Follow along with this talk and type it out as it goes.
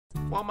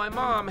While my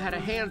mom had a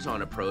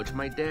hands-on approach,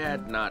 my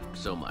dad, not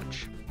so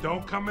much.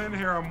 Don't come in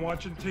here, I'm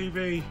watching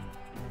TV.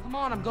 Come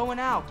on, I'm going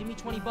out. Give me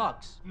 20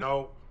 bucks.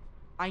 No.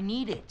 I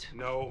need it.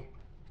 No.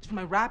 It's for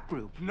my rap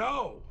group.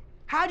 No.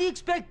 How do you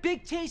expect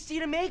Big Tasty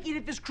to make it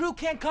if his crew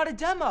can't cut a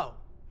demo?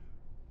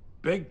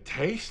 Big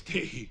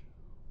Tasty?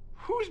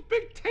 Who's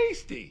Big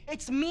Tasty?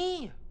 It's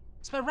me.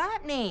 It's my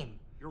rap name.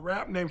 Your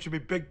rap name should be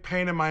Big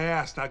Pain in My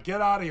Ass. Now get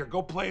out of here.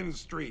 Go play in the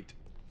street.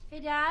 Hey,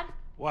 Dad.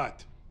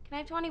 What? Can I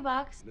have 20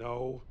 bucks?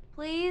 No.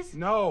 Please?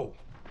 No.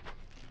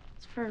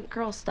 It's for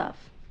girl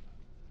stuff.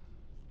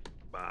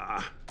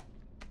 Bah.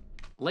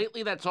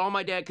 Lately, that's all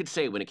my dad could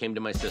say when it came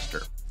to my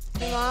sister.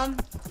 Hey, Mom.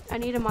 I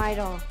need a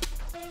idol.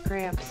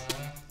 Gramps.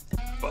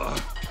 Bah.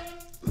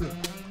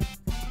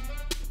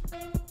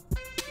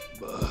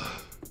 Bah.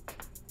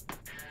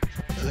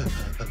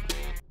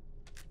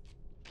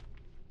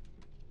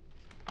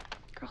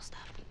 Girl stuff.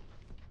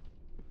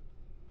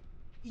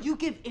 You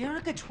give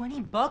Erica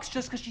 20 bucks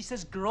just because she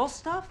says girl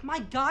stuff? My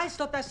guy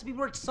stuff has to be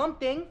worth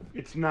something.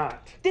 It's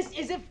not. This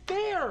isn't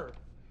fair.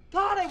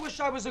 God, I wish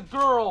I was a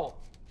girl.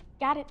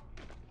 Got it.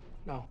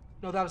 No,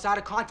 that was out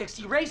of context.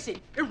 Erase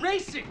it.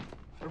 Erase it.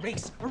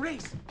 Erase,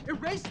 erase,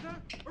 erase,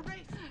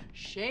 erase.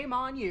 Shame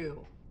on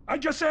you. I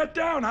just sat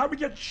down. How'd we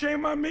get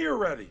shame on me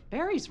already?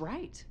 Barry's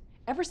right.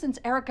 Ever since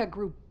Erica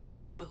grew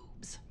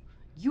boobs,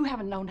 you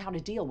haven't known how to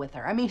deal with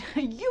her. I mean,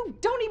 you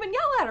don't even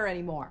yell at her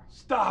anymore.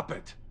 Stop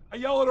it. I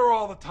yell at her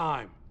all the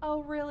time.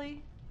 Oh,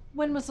 really?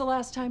 When was the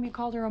last time you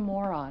called her a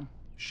moron?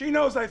 She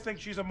knows I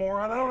think she's a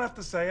moron. I don't have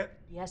to say it.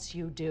 Yes,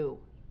 you do.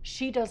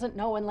 She doesn't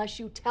know unless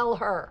you tell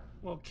her.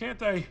 Well,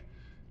 can't I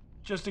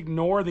just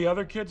ignore the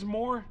other kids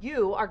more?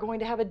 You are going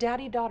to have a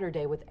daddy-daughter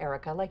day with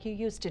Erica like you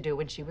used to do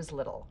when she was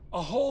little.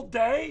 A whole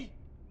day?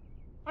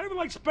 I even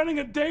like spending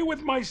a day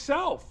with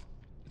myself.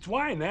 It's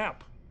why I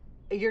nap.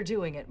 You're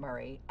doing it,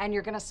 Murray, and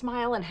you're gonna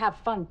smile and have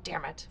fun,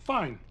 damn it.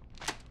 Fine.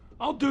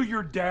 I'll do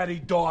your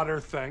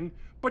daddy-daughter thing,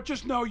 but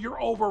just know you're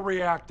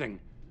overreacting.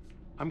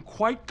 I'm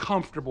quite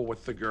comfortable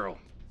with the girl.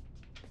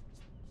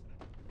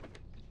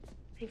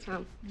 Thanks,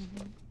 Mom.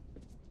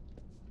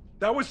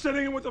 That was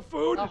sitting in with the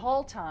food? The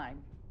whole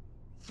time.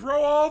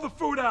 Throw all the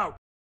food out.